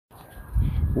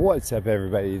What's up,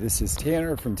 everybody? This is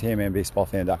Tanner from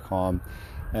TanmanBaseballFan.com.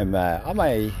 I'm on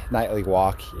my nightly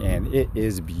walk, and it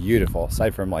is beautiful.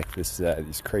 Aside from like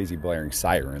these crazy blaring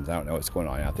sirens, I don't know what's going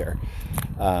on out there.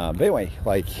 But anyway,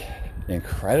 like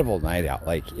incredible night out.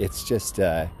 Like it's just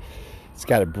it's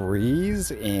got a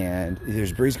breeze, and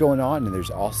there's breeze going on, and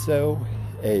there's also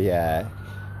a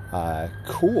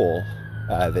cool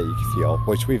that you can feel,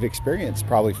 which we've experienced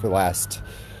probably for the last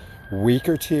week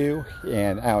or two.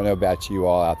 And I don't know about you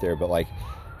all out there, but like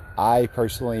I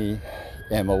personally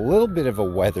am a little bit of a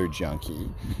weather junkie,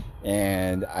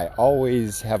 and I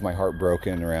always have my heart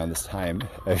broken around this time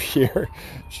of year,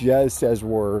 just as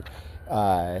we're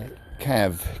kind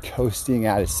of coasting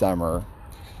out of summer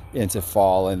into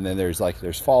fall. And then there's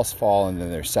false fall, and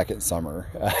then there's second summer,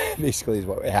 basically is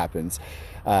what happens,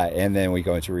 and then we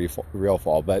go into real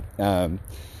fall. But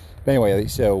anyway,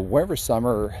 so whenever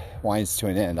summer winds to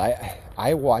an end,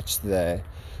 I watch the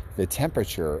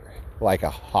temperature like a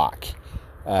hawk,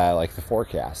 like the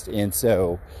forecast. And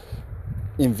so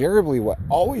invariably what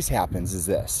always happens is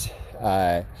this.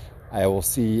 I will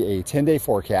see a 10-day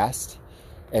forecast,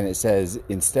 and it says,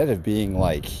 instead of being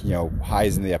like,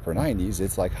 highs in the upper 90s,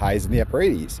 it's like highs in the upper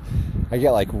 80s. I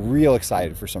get like real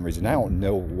excited for some reason. I don't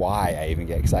know why I even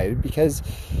get excited, because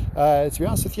to be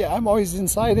honest with you, I'm always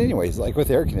inside anyways, like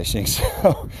with air conditioning.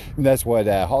 So that's what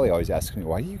Holly always asks me,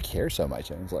 why do you care so much?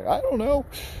 And I was like, I don't know.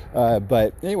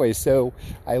 But anyway, so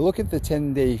I look at the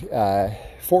 10-day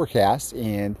forecast,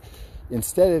 and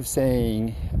instead of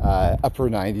saying upper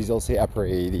 90s, they'll say upper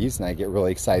 80s, and I get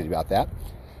really excited about that.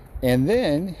 And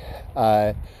then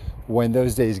when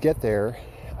those days get there,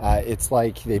 it's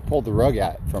like they pulled the rug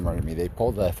out from under me. They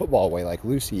pulled the football away like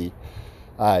Lucy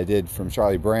did from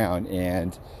Charlie Brown,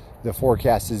 and the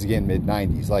forecast is again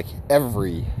mid-90s, like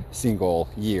every single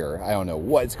year. I don't know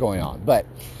what's going on, but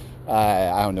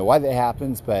I don't know why that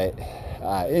happens. But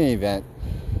in any event,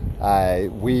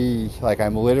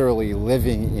 I'm literally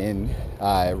living in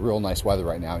real nice weather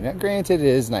right now. Now, granted, it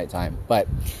is nighttime, but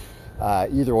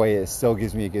either way, it still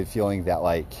gives me a good feeling that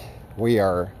like we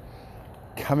are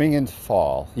coming into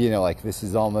fall. Like this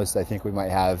is almost, I think we might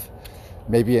have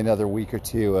maybe another week or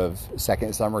two of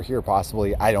second summer here,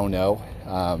 possibly. I don't know.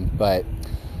 But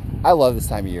I love this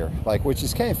time of year, like, which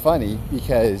is kind of funny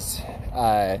because,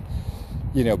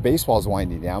 baseball's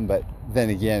winding down, but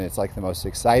then again, it's like the most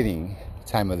exciting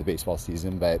time of the baseball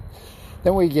season. But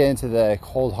then we get into the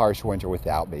cold, harsh winter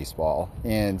without baseball.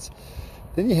 And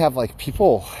then you have like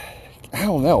people, I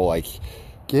don't know, like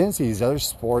get into these other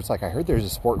sports. Like I heard there's a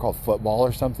sport called football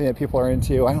or something that people are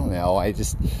into. I don't know.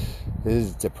 This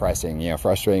is depressing,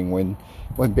 frustrating when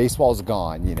baseball's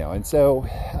gone, And so,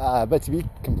 but to be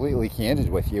completely candid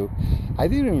with you, I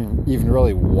didn't even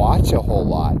really watch a whole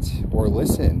lot or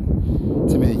listen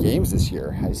to many games this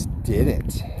year. I just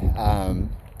didn't.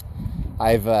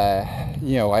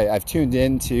 I've tuned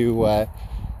into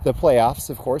the playoffs,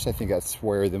 of course. I think that's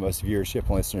where the most viewership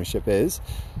and listenership is.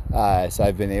 So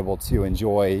I've been able to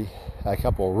enjoy a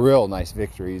couple real nice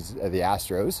victories of the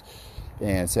Astros.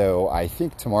 And so I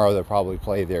think tomorrow they'll probably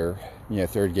play their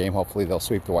third game. Hopefully they'll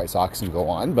sweep the White Sox and go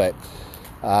on. But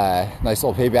nice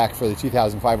little payback for the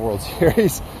 2005 World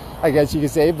Series, I guess you could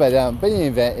say. But in any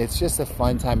event, it's just a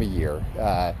fun time of year.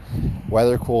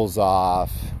 Weather cools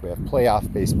off. We have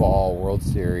playoff baseball, World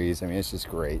Series. I mean, it's just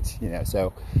great,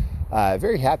 So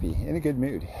very happy, in a good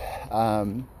mood.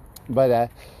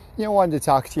 Wanted to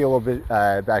talk to you a little bit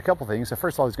about a couple things. So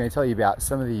first of all, I was going to tell you about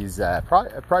some of these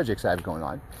projects I have going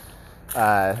on.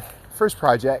 First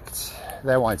project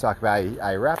that I want to talk about,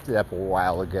 I wrapped it up a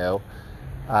while ago.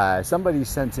 Somebody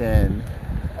sent in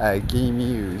a Game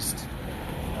Used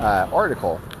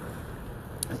article,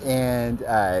 and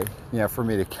for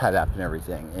me to cut up and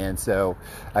everything. And so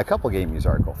a couple Game Used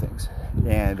article things,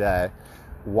 and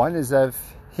one is of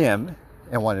him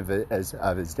and one of it is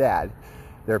of his dad.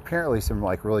 They're apparently some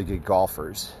like really good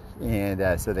golfers,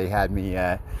 and so they had me,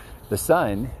 the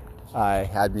son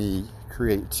had me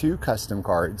create 2 custom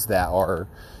cards that are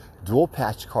dual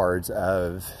patch cards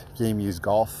of Game Used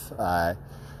golf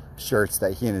shirts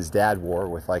that he and his dad wore,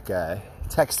 with like a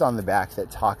text on the back that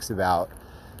talks about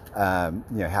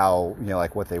how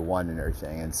like what they won and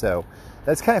everything. And so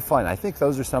that's kind of fun. I think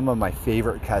those are some of my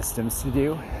favorite customs to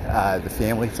do, the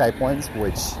family type ones,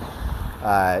 which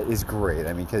is great.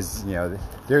 I mean, because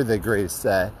they're the greatest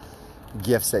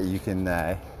gifts that you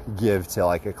can give to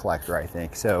like a collector, I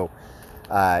think. So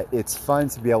it's fun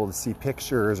to be able to see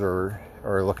pictures or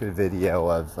look at a video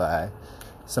of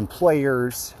some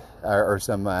players or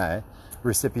some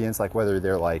recipients, like whether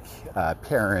they're like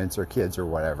parents or kids or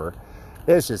whatever.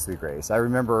 It's just the greatest. I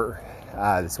remember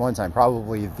this one time,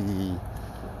 probably the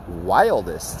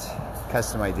wildest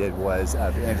custom I did was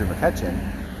of Andrew McCutchen,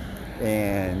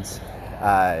 and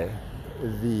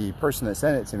the person that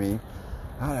sent it to me,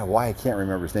 I don't know why I can't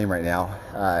remember his name right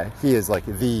now. He is like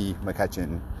the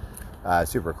McCutchen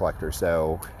super collector.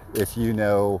 So if you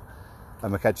know a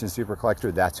McCutchen super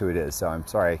collector, that's who it is. So I'm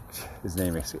sorry, his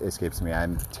name escapes me.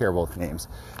 I'm terrible with names.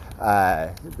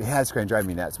 It's going to drive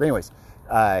me nuts. But anyways,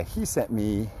 he sent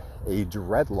me a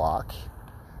dreadlock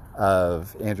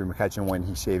of Andrew McCutchen when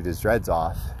he shaved his dreads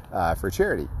off for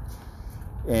charity.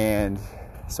 And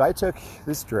so I took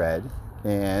this dread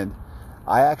and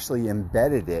I actually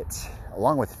embedded it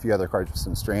along with a few other cards with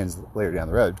some strands later down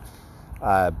the road.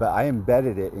 But I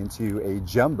embedded it into a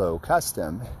jumbo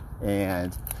custom,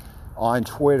 and on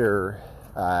Twitter,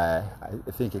 I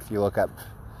think if you look up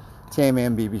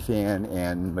Tam-Am BB Fan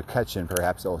and McCutchen,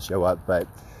 perhaps it'll show up. But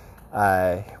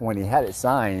when he had it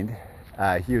signed,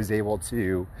 he was able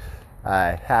to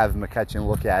have McCutchen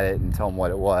look at it and tell him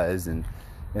what it was, and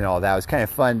all that. It was kind of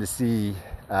fun to see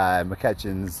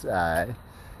McCutchen's,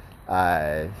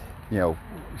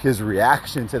 his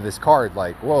reaction to this card.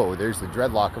 Like, whoa, there's the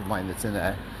dreadlock of mine that's in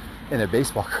a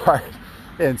baseball card.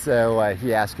 And so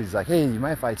he asked, he's like, hey, you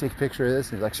mind if I take a picture of this?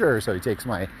 And he's like, sure. So he takes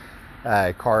my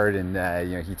card and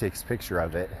he takes a picture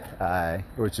of it,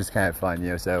 which is kind of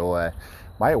fun. So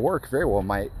my work very well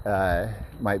might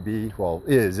be, well,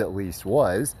 is at least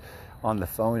was on the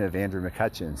phone of Andrew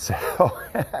McCutchen. So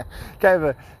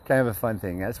kind of a fun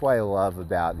thing. That's why I love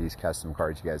about these custom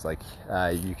cards, you guys. Like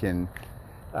you can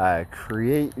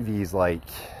create these like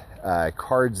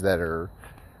cards that are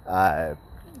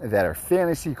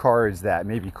fantasy cards that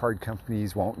maybe card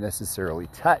companies won't necessarily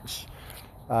touch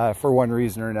for one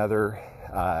reason or another.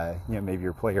 Maybe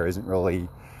your player isn't really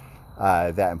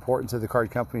that important to the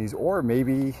card companies, or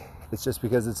maybe it's just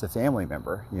because it's a family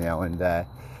member, and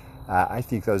I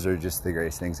think those are just the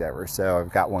greatest things ever. So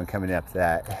I've got one coming up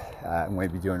that I'm going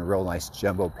to be doing a real nice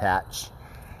jumbo patch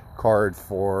card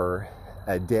for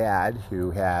a dad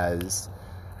who has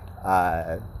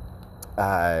a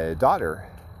daughter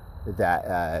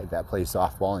that plays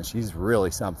softball, and she's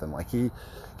really something. Like he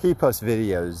posts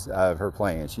videos of her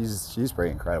playing, and she's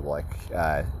pretty incredible. Like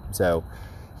so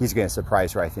he's going to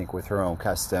surprise her, I think, with her own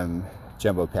custom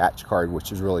jumbo patch card,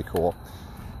 which is really cool.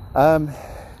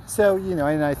 So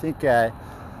and I think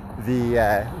probably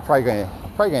going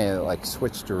to like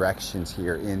switch directions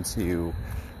here into.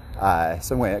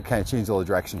 So I'm going to kind of change a little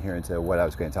direction here into what I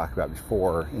was going to talk about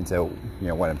before, into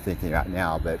what I'm thinking about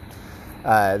now. But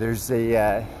there's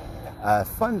a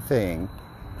fun thing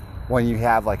when you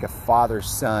have like a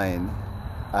father-son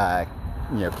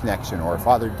connection, or a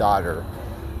father-daughter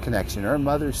connection, or a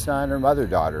mother-son or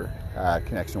mother-daughter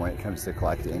connection when it comes to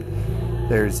collecting.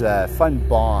 There's a fun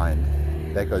bond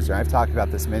that goes there. I've talked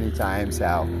about this many times,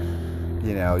 how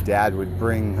dad would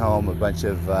bring home a bunch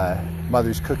of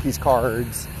Mother's Cookies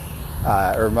cards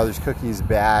or Mother's Cookies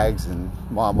bags, and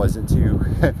mom wasn't too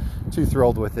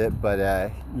thrilled with it. But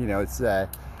it's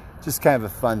just kind of a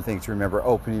fun thing to remember,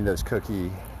 opening those cookie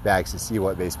bags to see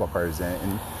what baseball card is in it.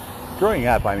 And growing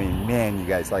up, I mean, man, you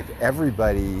guys, like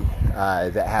everybody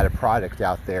that had a product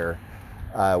out there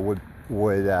would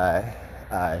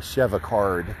shove a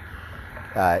card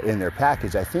in their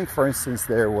package. I think, for instance,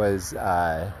 there was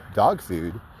dog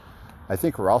food. I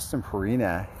think Ralston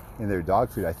Purina, in their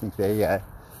dog food, I think they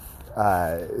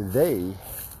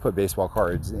put baseball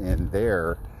cards in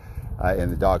there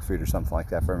in the dog food or something like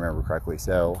that, if I remember correctly.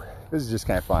 So it was just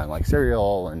kind of fun, like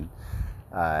cereal and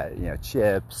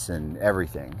chips and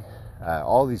everything.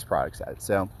 All these products had it.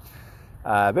 So,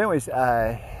 but anyways,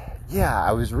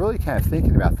 I was really kind of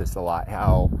thinking about this a lot.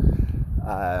 How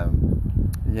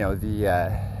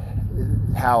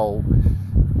how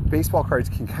baseball cards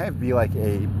can kind of be like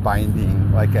a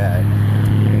binding, like a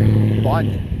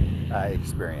bonding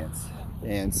experience.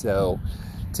 And so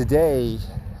today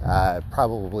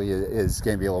probably is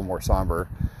going to be a little more somber,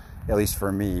 at least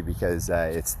for me, because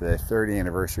it's the 3rd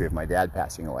anniversary of my dad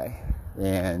passing away.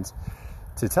 And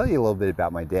to tell you a little bit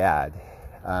about my dad,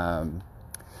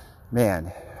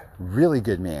 man, really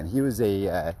good man. He was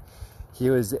a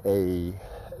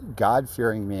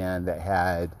God-fearing man that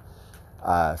had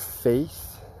faith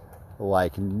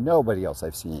like nobody else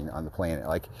I've seen on the planet.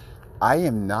 Like, I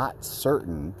am not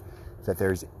certain that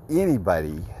there's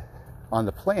anybody on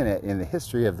the planet in the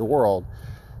history of the world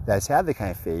that's had the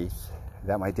kind of faith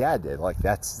that my dad did. Like,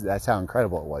 that's how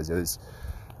incredible it was. It was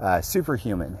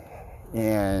superhuman.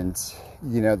 And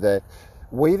the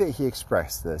way that he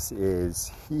expressed this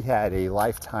is he had a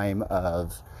lifetime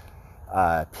of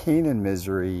pain and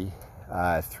misery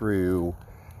through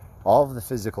all of the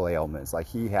physical ailments. Like,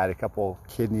 he had a couple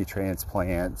kidney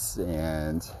transplants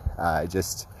and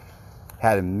just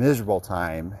had a miserable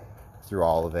time through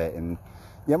all of it. And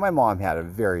yeah, my mom had a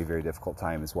very, very difficult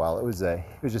time as well. It was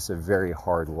just a very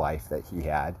hard life that he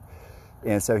had.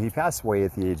 And so he passed away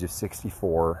at the age of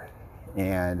 64.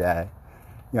 And I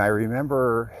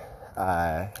remember,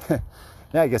 I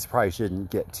guess I probably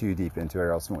shouldn't get too deep into it,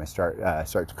 or else I'm going to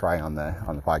start to cry on the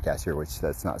podcast here, which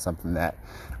that's not something that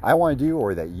I want to do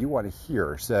or that you want to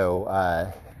hear. So,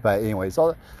 but anyways,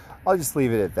 I'll just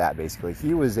leave it at that. Basically,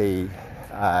 he was a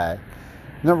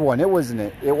number one. It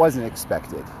wasn't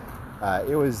expected.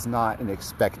 It was not an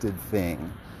expected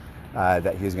thing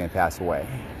that he was going to pass away,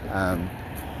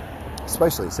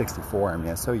 especially at 64. I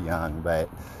mean, so young, but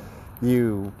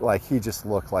he just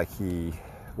looked like he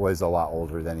was a lot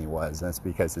older than he was. And that's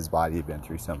because his body had been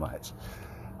through so much.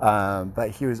 But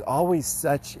he was always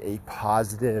such a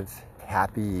positive,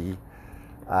 happy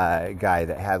guy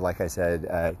that had, like I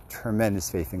said, tremendous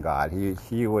faith in God.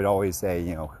 He would always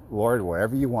say, Lord,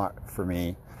 whatever you want for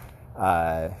me,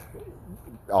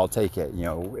 I'll take it.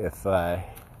 If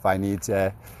I need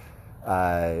to,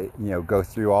 go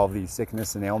through all these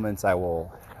sickness and ailments, I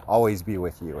will always be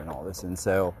with you and all this. And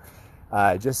so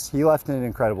he left an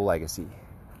incredible legacy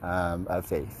of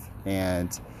faith.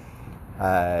 And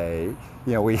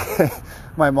we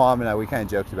my mom and I, we kind of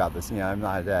joked about this. I'm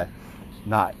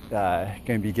not going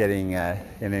to be getting an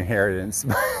inheritance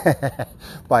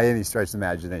by any stretch of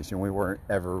imagination. We weren't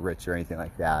ever rich or anything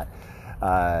like that,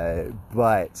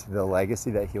 but the legacy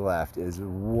that he left is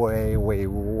way, way,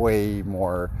 way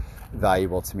more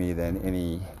valuable to me than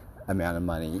any amount of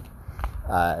money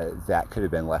that could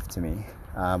have been left to me.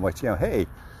 Which, hey,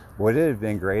 would it have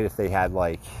been great if they had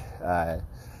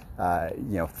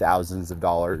thousands of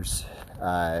dollars,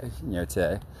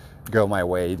 to go my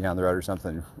way down the road or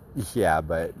something? Yeah,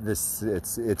 but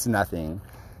it's nothing.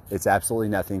 It's absolutely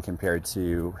nothing compared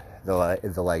to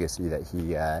the legacy that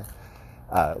he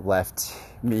left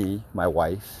me, my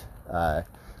wife,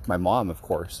 my mom, of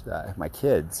course, my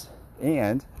kids,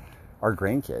 and our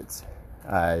grandkids.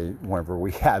 Whenever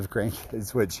we have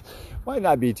grandkids, which might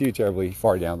not be too terribly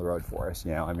far down the road for us.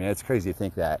 I mean, it's crazy to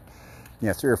think that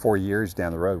 3 or 4 years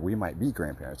down the road we might be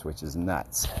grandparents, which is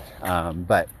nuts.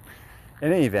 But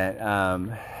in any event,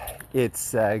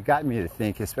 it's gotten me to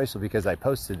think, especially because I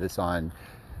posted this on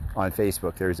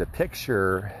Facebook. There's a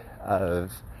picture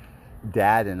of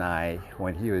Dad and I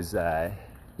when he was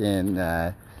in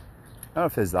I don't know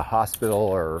if it was the hospital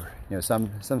or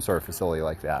some sort of facility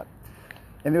like that.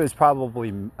 And it was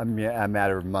probably a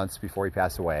matter of months before he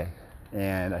passed away.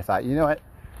 And I thought, you know what?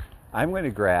 I'm going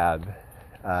to grab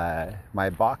my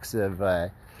box of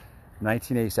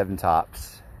 1987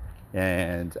 Topps,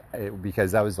 and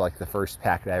because that was like the first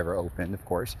pack that I ever opened, of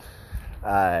course.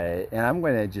 And I'm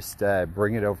going to just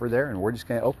bring it over there, and we're just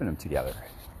going to open them together.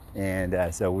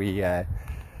 And so we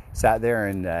sat there,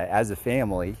 and as a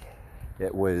family,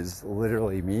 it was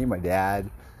literally me, my dad,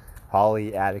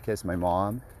 Holly, Atticus, my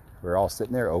mom. We're all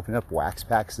sitting there opening up wax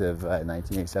packs of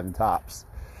 1987 Topps.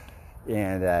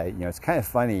 And, it's kind of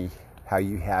funny how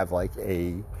you have like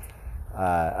a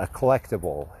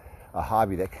collectible, a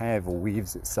hobby that kind of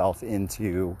weaves itself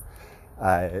into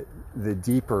the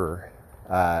deeper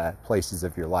places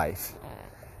of your life.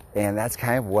 And that's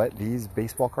kind of what these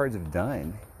baseball cards have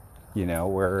done,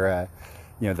 where,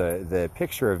 the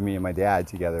picture of me and my dad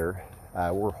together,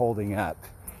 we're holding up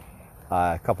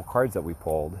a couple cards that we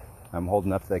pulled. I'm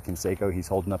holding up the Canseco, he's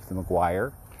holding up the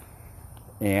McGuire.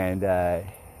 And,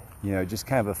 just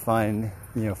kind of a fun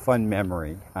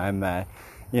memory.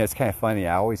 It's kind of funny.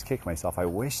 I always kick myself. I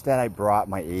wish that I brought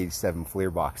my 87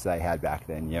 Fleer box that I had back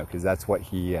then, because that's what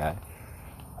he,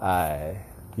 bought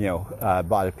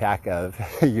a pack of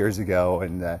years ago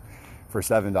and for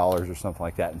 $7 or something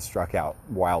like that, and struck out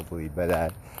wildly.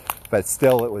 But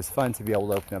still, it was fun to be able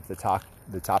to open up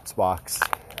the Topps box.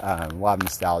 A lot of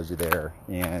nostalgia there,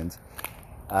 and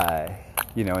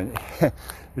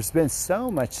there's been so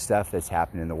much stuff that's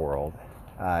happened in the world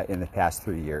in the past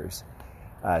 3 years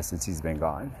since he's been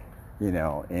gone,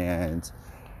 and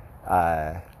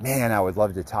man, I would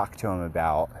love to talk to him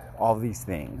about all these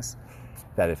things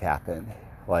that have happened,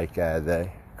 like the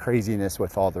craziness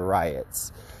with all the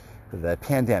riots, the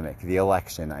pandemic, the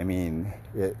election. I mean,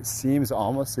 it seems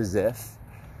almost as if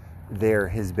there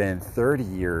has been 30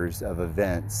 years of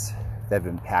events that have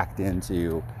been packed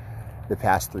into the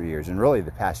past 3 years, and really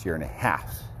the past year and a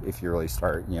half, if you really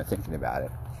start, thinking about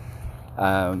it.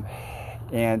 I,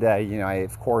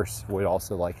 of course, would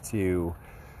also like to,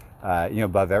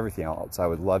 above everything else, I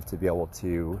would love to be able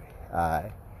to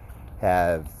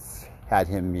have had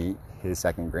him meet his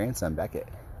second grandson, Beckett.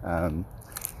 I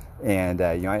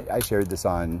shared this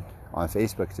on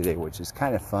Facebook today, which is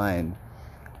kind of fun.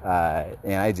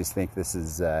 And I just think this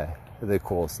is the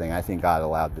coolest thing. I think God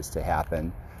allowed this to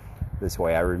happen this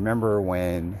way. I remember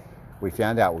when we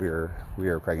found out we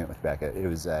were pregnant with Becca, it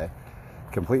was a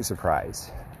complete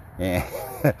surprise. And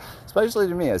especially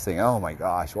to me, I was thinking, oh my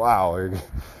gosh, wow,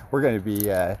 we're going to be,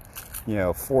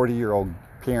 40-year-old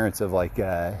parents of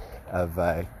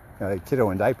kiddo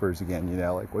in diapers again,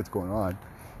 like what's going on.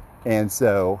 And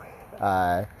so,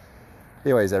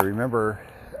 anyways, I remember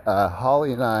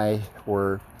Holly and I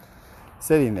were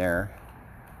sitting there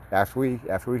after we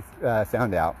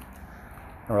found out,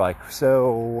 and we're like,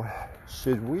 so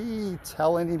should we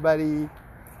tell anybody,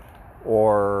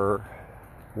 or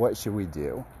what should we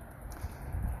do?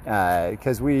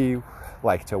 Because we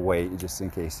like to wait just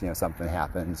in case something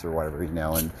happens or whatever,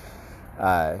 and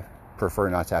prefer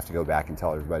not to have to go back and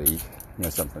tell everybody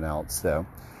something else. So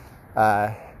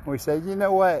we said, you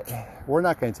know what, we're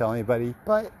not going to tell anybody,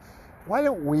 but why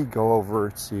don't we go over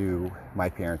to my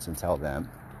parents and tell them?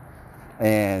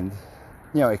 And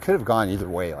it could have gone either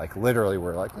way. Like literally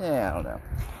we're like, I don't know,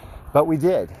 but we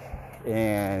did.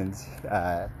 And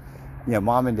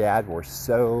mom and dad were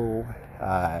so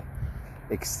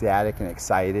ecstatic and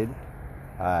excited.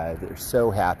 They're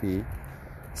so happy.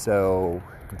 So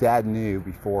dad knew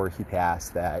before he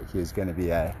passed that he was going to be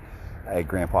a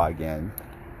grandpa again.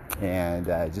 And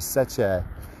just such a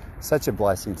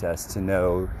blessing to us to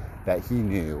know that he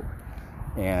knew,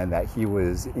 and that he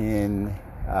was in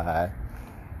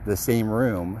the same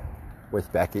room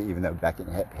with Beckett, even though Beckett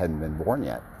hadn't been born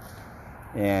yet.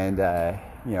 And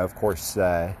of course,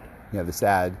 the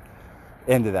sad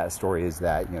end of that story is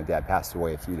that dad passed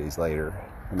away a few days later,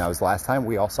 and that was the last time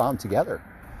we all saw him together.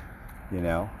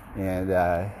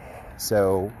 And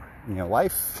so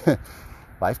life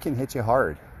can hit you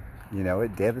hard.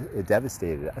 It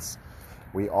devastated us.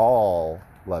 We all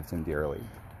loved him dearly.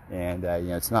 And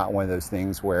it's not one of those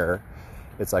things where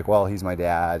it's like, well, he's my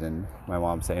dad, and my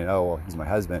mom saying, oh, well, he's my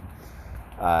husband.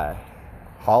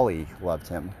 Holly loved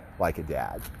him like a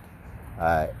dad.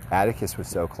 Atticus was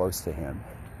so close to him.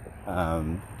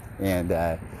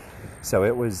 So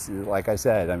it was, like I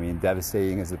said,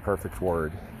 devastating is the perfect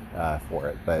word for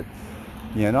it. But,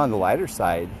 on the lighter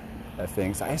side of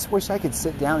things, I just wish I could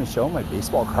sit down and show him my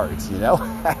baseball cards,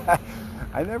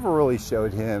 I never really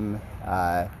showed him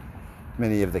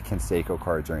many of the Canseco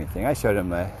cards or anything. I showed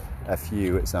him a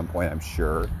few at some point, I'm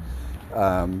sure.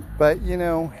 But,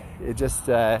 it just,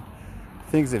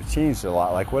 things have changed a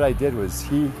lot. Like what I did was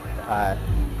he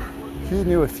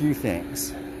knew a few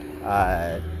things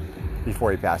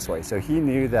before he passed away. So he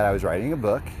knew that I was writing a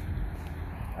book,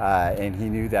 and he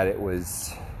knew that it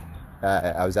was,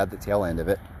 I was at the tail end of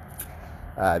it,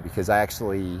 because I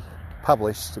actually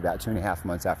published about 2.5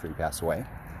 months after he passed away.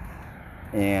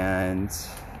 And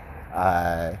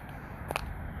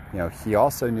he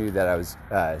also knew that I was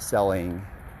selling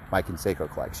my Canseco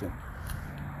collection.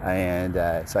 And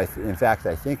so in fact,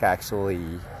 I think I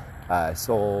actually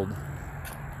sold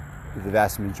the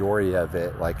vast majority of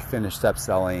it, like finished up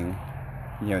selling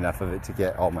enough of it to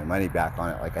get all my money back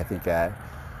on it, like I think a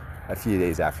few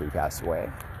days after he passed away,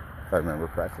 if I remember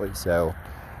correctly. So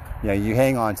you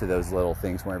hang on to those little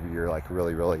things whenever you're like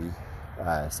really, really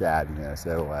sad,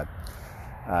 so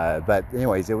but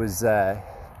anyways, it was a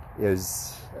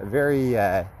very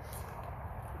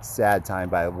sad time,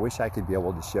 but I wish I could be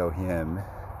able to show him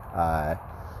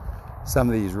some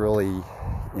of these really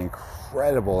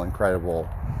incredible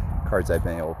cards I've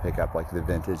been able to pick up, like the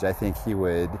vintage. I think he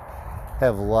would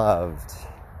have loved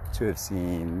to have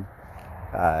seen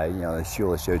the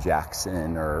Shula Joe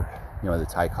Jackson, or the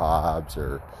Ty Cobbs,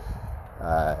 or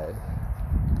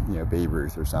Babe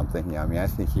Ruth or something. I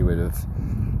think he would have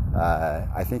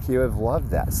loved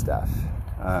that stuff.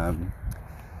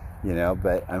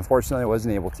 But unfortunately I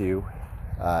wasn't able to.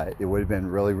 It would have been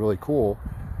really, really cool.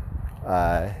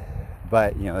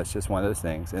 But it's just one of those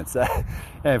things. And it's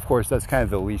and of course that's kind of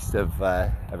the least of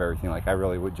everything. Like I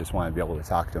really would just want to be able to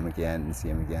talk to him again and see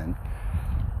him again.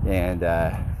 And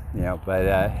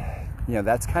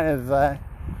that's kind of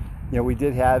we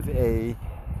did have a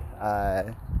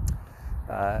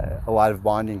lot of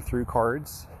bonding through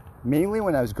cards, mainly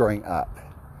when I was growing up.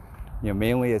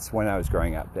 Mainly it's when I was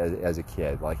growing up as a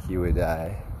kid. Like he would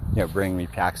bring me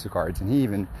packs of cards, and he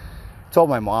even told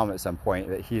my mom at some point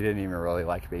that he didn't even really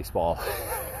like baseball.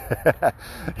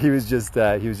 he was just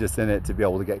in it to be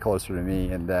able to get closer to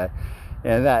me, and that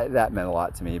meant a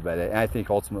lot to me. But I think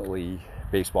ultimately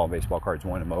baseball and baseball cards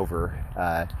won him over.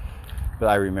 But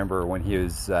I remember when he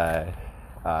was a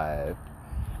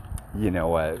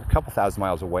couple thousand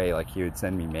miles away, like he would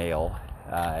send me mail,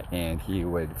 and he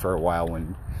would, for a while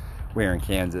when we were in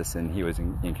Kansas and he was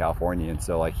in California, and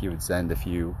so like he would send a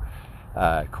few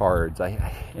cards. And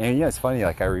it's funny,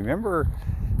 like I remember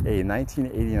a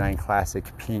 1989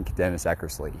 classic pink Dennis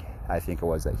Eckersley, I think it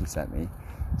was, that he sent me.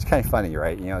 It's kind of funny,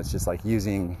 right? It's just like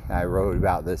I wrote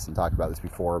about this and talked about this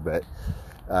before, but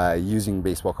using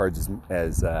baseball cards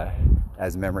as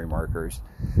memory markers,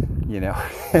 and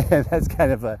that's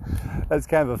kind of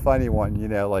a funny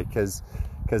one, like because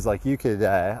like you could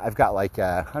I've got like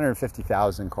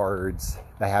 150,000 cards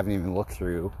I haven't even looked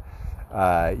through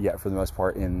yet, for the most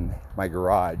part, in my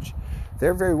garage.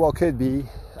 There very well could be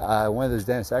one of those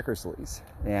Dennis Eckersleys,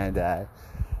 and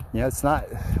it's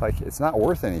not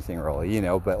worth anything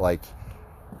really, but like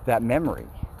that memory,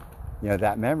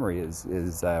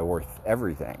 is worth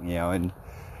everything, and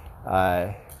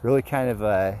really kind of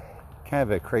a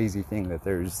crazy thing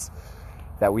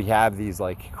that we have these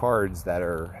like cards that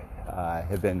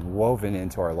have been woven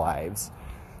into our lives.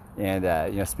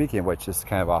 And speaking of which, just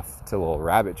kind of off to a little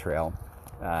rabbit trail,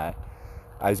 I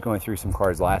was going through some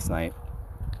cards last night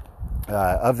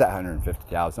of that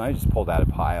 150,000. I just pulled out a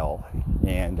pile,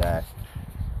 and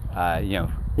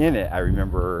in it I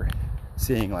remember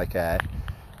seeing like a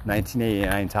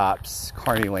 1989 Topps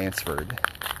Carney Lansford,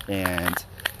 and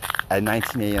a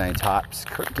 1989 Topps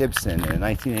Kirk Gibson, and a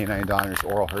 1989 Donruss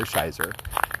Oral Hershiser.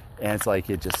 And it's like,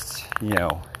 it just,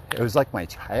 it was like my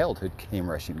childhood came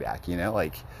rushing back,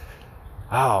 like,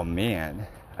 oh man.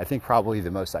 I think probably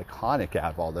the most iconic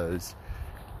out of all those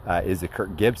is the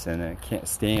Kirk Gibson, and I can't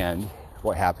stand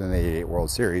what happened in the 88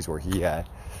 World Series, where he hit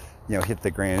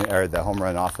the home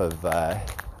run off of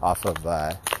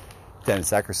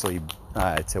Dennis Eckersley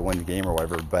to win the game or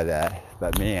whatever.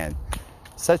 But man,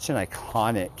 such an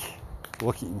iconic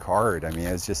looking card. I mean,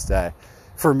 it's just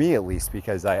for me at least,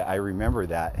 because I remember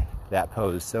that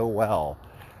pose so well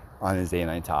on his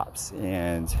 89 Topps,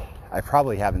 and I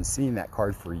probably haven't seen that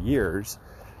card for years.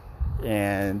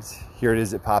 And here it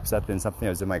is, it pops up in something that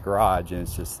was in my garage, and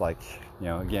it's just like,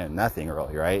 again, nothing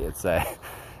really, right? It's a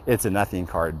nothing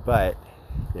card, but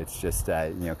it's just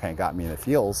kind of got me in the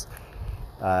feels.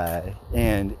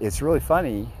 And it's really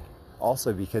funny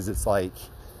also because it's like,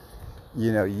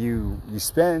 you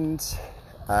spend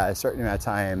a certain amount of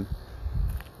time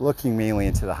looking mainly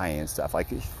into the high-end stuff. Like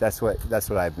that's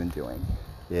what I've been doing,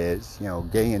 is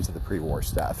getting into the pre-war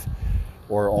stuff,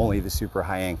 or only the super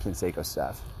high-end Canseco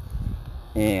stuff.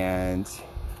 And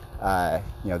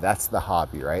that's the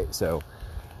hobby, right? So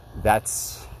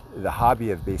that's the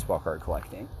hobby of baseball card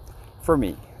collecting for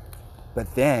me.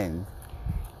 But then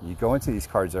you go into these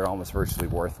cards that are almost virtually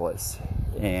worthless,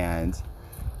 and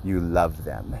you love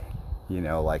them,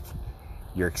 like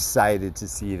you're excited to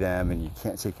see them and you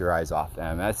can't take your eyes off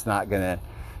them.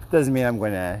 Doesn't mean I'm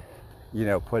gonna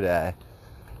put a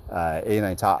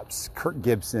 89 Topps Kirk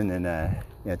Gibson in a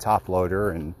top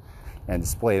loader and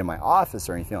display it in my office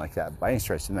or anything like that by any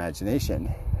stretch of the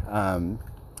imagination.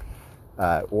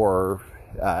 Or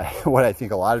what I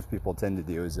think a lot of people tend to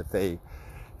do is, if they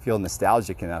feel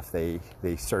nostalgic enough, they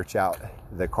search out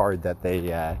the card that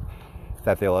they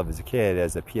love as a kid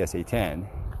as a PSA 10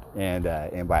 and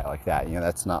buy it like that.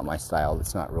 That's not my style.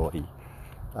 That's not really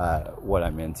what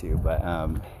I'm into.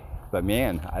 But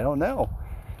man, I don't know.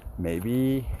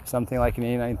 Maybe something like an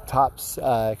 89 Topps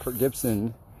Kirk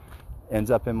Gibson ends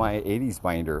up in my 80s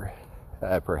binder,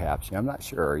 perhaps. I'm not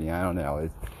sure. I don't know.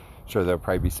 Sure, there'll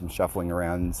probably be some shuffling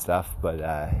around and stuff, but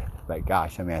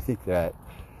gosh, I mean, I think that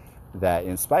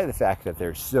in spite of the fact that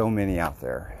there's so many out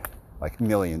there, like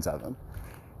millions of them,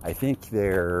 I think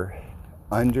they're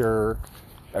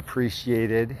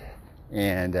underappreciated,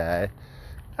 and I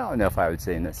don't know if I would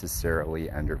say necessarily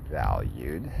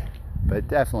undervalued, but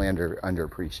definitely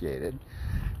underappreciated.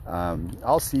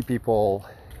 I'll see people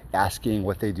asking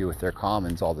what they do with their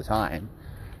commons all the time,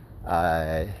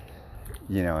 on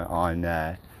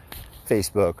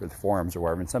Facebook or the forums or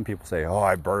wherever. And some people say, "Oh,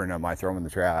 I burn them, I throw them in the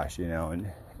trash," and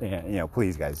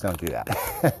please guys, don't do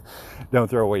that. Don't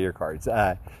throw away your cards.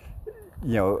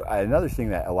 Another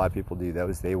thing that a lot of people do though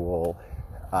is they'll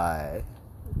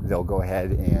go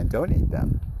ahead and donate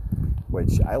them,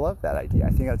 which I love that idea. I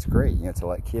think that's great, to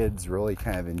let kids really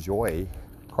kind of enjoy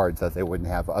cards that they wouldn't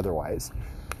have otherwise.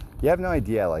 You have no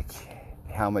idea like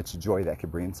how much joy that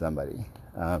could bring somebody.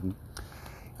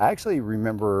 I actually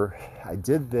remember I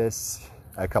did this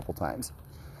a couple times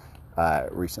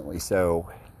recently. So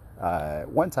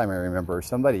one time I remember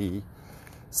somebody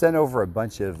sent over a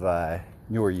bunch of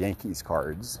newer Yankees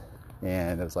cards,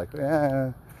 and I was like,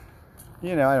 I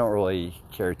don't really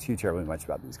care too terribly much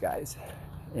about these guys.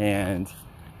 And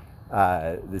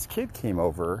this kid came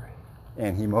over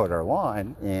and he mowed our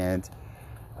lawn, and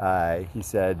he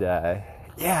said,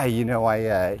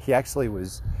 he actually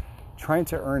was trying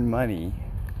to earn money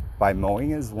by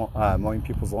mowing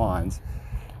people's lawns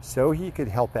so he could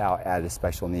help out at a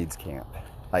special needs camp.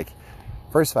 Like,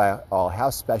 first of all,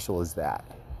 how special is that?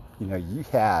 You know, you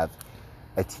have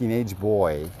a teenage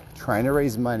boy trying to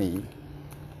raise money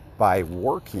by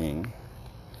working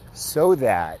so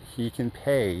that he can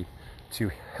pay to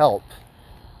help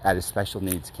at a special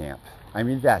needs camp. I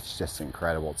mean, that's just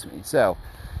incredible to me. So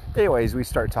anyways, we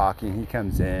start talking. He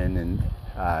comes in and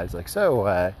he's like,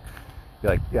 so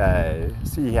so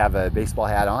you have a baseball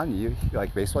hat on? You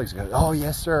like baseball? He goes, oh,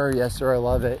 yes, sir. Yes, sir. I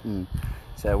love it. And I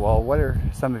said, well, what are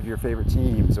some of your favorite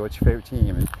teams? What's your favorite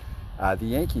team? And the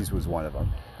Yankees was one of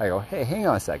them. I go, hey, hang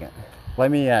on a second.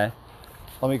 Let me go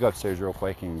upstairs real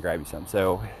quick and grab you some.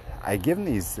 So I give him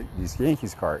these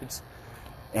Yankees cards.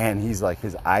 And he's like,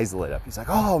 his eyes lit up. He's like,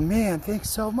 oh, man, thanks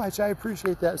so much. I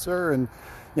appreciate that, sir. And,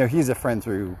 you know, he's a friend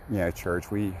through, you know,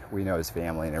 church. We know his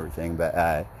family and everything.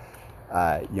 But,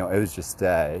 you know, it was just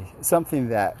something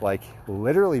that, like,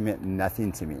 literally meant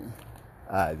nothing to me,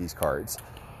 these cards.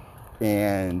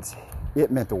 And it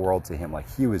meant the world to him.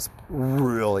 Like, he was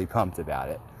really pumped about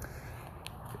it.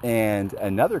 And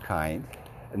another time,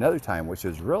 which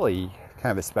was really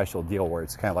kind of a special deal where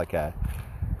it's kind of like a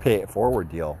pay it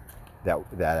forward deal,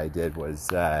 that I did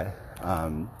was I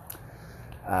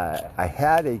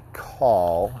had a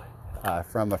call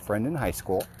from a friend in high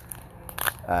school,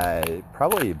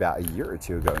 probably about a year or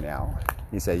two ago now.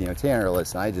 He said, you know, Tanner,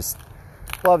 listen, I just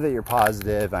love that you're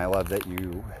positive, and I love that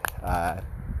you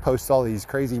post all these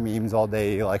crazy memes all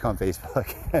day, like on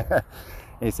Facebook.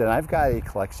 And he said, I've got a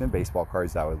collection of baseball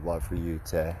cards I would love for you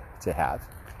to have.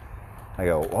 I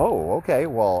go, oh, okay.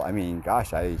 Well, I mean,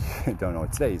 gosh, I don't know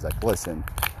what to say. He's like, listen,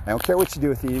 I don't care what you do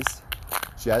with these.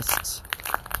 Just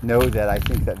know that I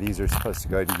think that these are supposed to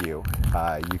go to you.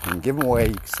 You can give them away,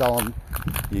 you can sell them,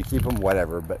 you keep them,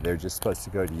 whatever, but they're just supposed to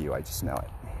go to you. I just know it.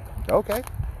 I go, okay.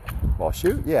 Well,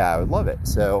 shoot, yeah, I would love it.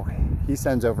 So he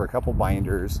sends over a couple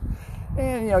binders.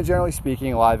 And, you know, generally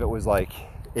speaking, a lot of it was like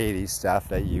 80s stuff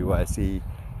that you see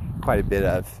quite a bit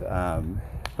of.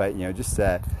 But, you know, just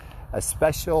a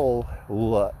special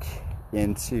look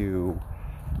into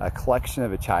a collection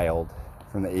of a child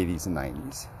from the 80s and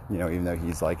 90s, you know, even though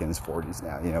he's like in his 40s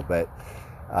now, you know, but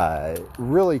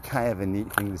really kind of a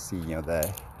neat thing to see. You know,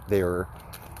 they were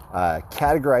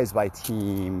categorized by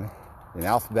team in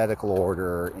alphabetical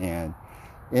order and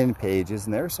in pages,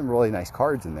 and there are some really nice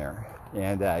cards in there.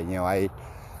 And you know, I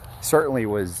certainly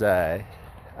was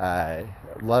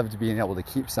loved being able to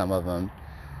keep some of them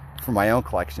for my own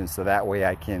collection, so that way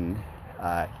I can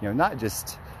you know, not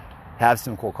just have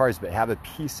some cool cards, but have a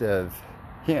piece of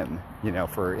him, you know,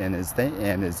 for in his thing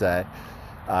and his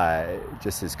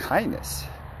just his kindness,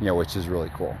 you know, which is really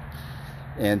cool.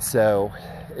 And so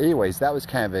anyways, that was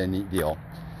kind of a neat deal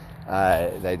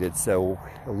that I did. So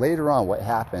later on, what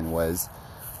happened was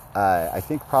I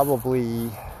think probably,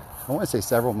 I want to say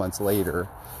several months later,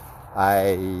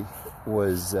 I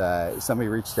was somebody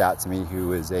reached out to me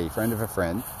who is a friend of a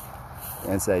friend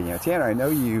and said, you know, Tanner, I know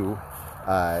you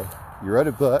wrote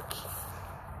a book,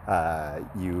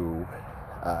 you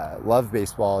love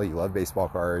baseball, you love baseball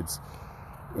cards,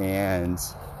 and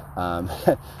I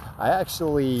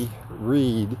actually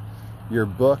read your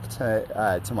book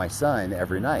to my son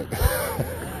every night.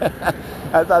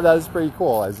 I thought that was pretty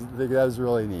cool. I think that was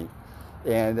really neat.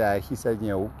 And he said, you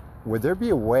know, would there be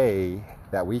a way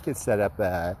that we could set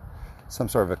up some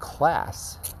sort of a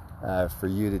class for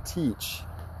you to teach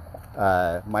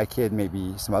my kid,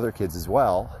 maybe some other kids as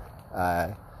well,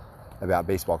 about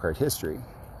baseball card history?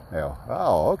 I go,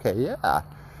 oh, okay, yeah.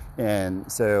 And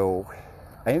so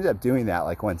I ended up doing that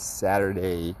like one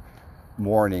Saturday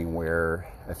morning where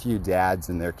a few dads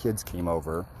and their kids came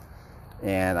over,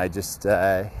 and I just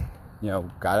you know,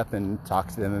 got up and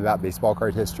talked to them about baseball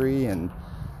card history, and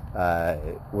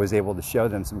was able to show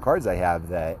them some cards I have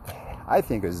that I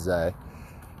think is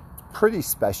pretty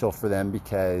special for them,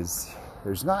 because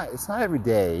it's not every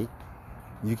day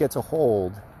you get to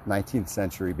hold 19th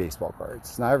century baseball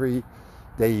cards. It's not every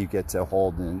day you get to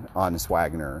hold an Honus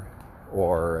Wagner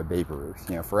or a Babe Ruth.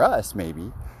 You know, for us, maybe,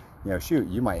 you know, shoot,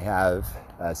 you might have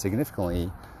a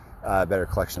significantly better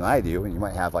collection than I do, and you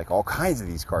might have like all kinds of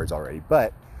these cards already.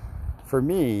 But for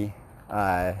me,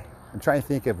 I'm trying to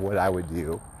think of what I would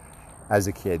do as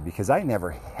a kid, because I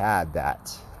never had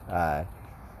that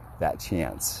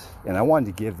chance, and I wanted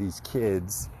to give these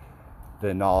kids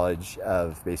the knowledge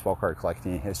of baseball card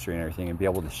collecting and history and everything, and be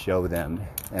able to show them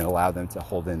and allow them to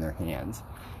hold in their hands.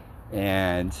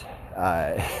 And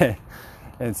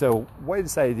and so what I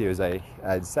decided to do is I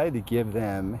decided to give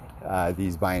them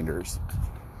these binders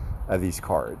of these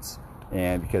cards,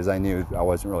 and because I knew I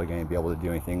wasn't really going to be able to do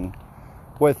anything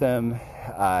with them,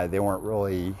 they weren't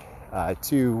really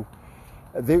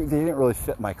They didn't really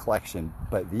fit my collection,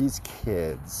 but these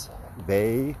kids,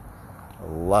 they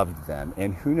loved them.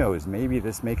 And who knows, maybe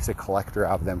this makes a collector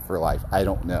out of them for life. I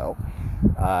don't know.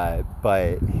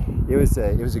 But it was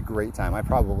a great time. I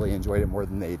probably enjoyed it more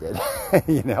than they did,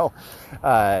 you know.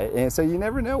 And so you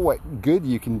never know what good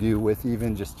you can do with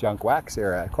even just junk wax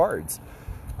era cards.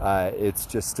 It's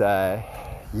just, you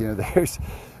know,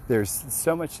 there's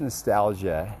so much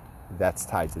nostalgia that's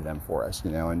tied to them for us,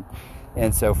 you know.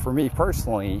 And so for me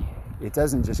personally, it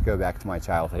doesn't just go back to my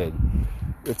childhood.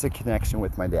 It's a connection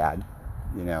with my dad,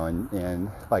 you know,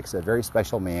 and like I said, very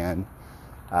special man.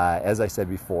 As I said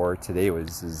before, today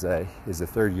was his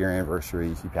 3rd year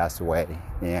anniversary. He passed away,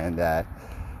 and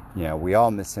you know, we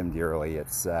all miss him dearly.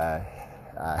 It's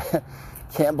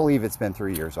can't believe it's been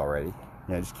 3 years already.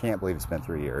 You know, just can't believe it's been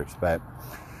 3 years. But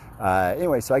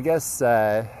anyway, so I guess you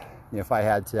know, if I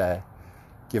had to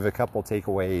give a couple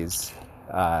takeaways,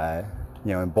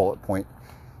 you know, in bullet point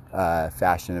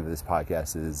fashion of this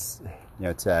podcast is, you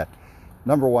know, to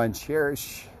number one,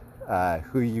 cherish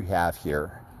who you have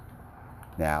here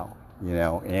now, you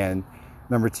know, and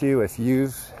number two, if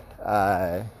you've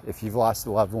lost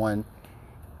a loved one,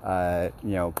 you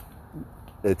know,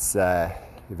 it's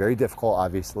very difficult,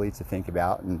 obviously, to think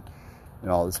about and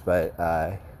all this, but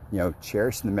you know,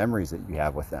 cherish the memories that you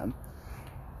have with them.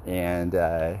 And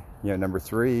you know, number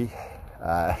three,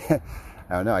 I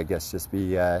don't know, I guess just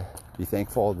be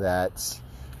thankful that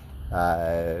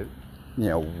you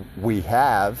know, we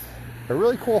have a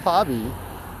really cool hobby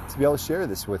to be able to share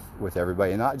this with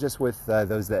everybody, and not just with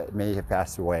those that may have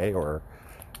passed away, or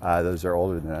those that are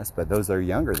older than us, but those that are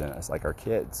younger than us, like our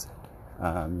kids.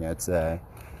 You know,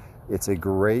 it's a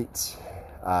great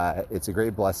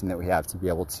blessing that we have to be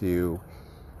able to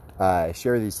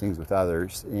share these things with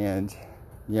others. And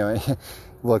you know,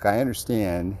 look, I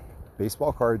understand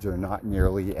baseball cards are not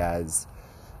nearly as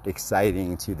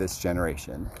exciting to this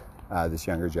generation, this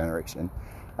younger generation.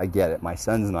 I get it. My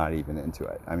son's not even into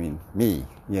it. I mean, me,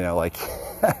 you know, like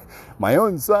my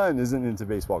own son isn't into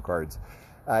baseball cards.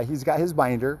 He's got his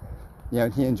binder, you know,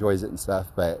 and he enjoys it and stuff,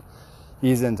 but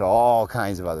he's into all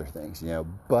kinds of other things, you know.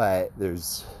 But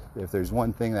if there's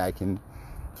one thing that I can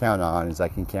count on, is I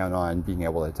can count on being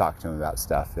able to talk to him about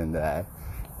stuff and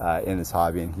in his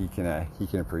hobby, and he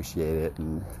can appreciate it,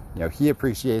 and you know, he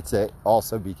appreciates it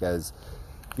also because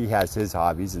he has his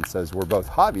hobbies, and so as we're both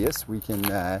hobbyists, we can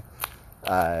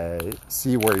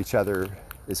see where each other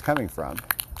is coming from,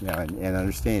 you know, and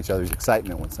understand each other's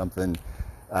excitement when something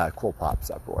cool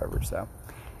pops up or whatever. So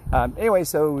anyway,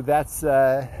 so that's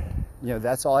you know,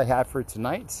 that's all I have for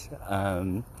tonight.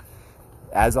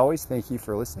 As always, thank you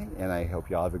for listening, and I hope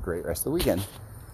you all have a great rest of the weekend.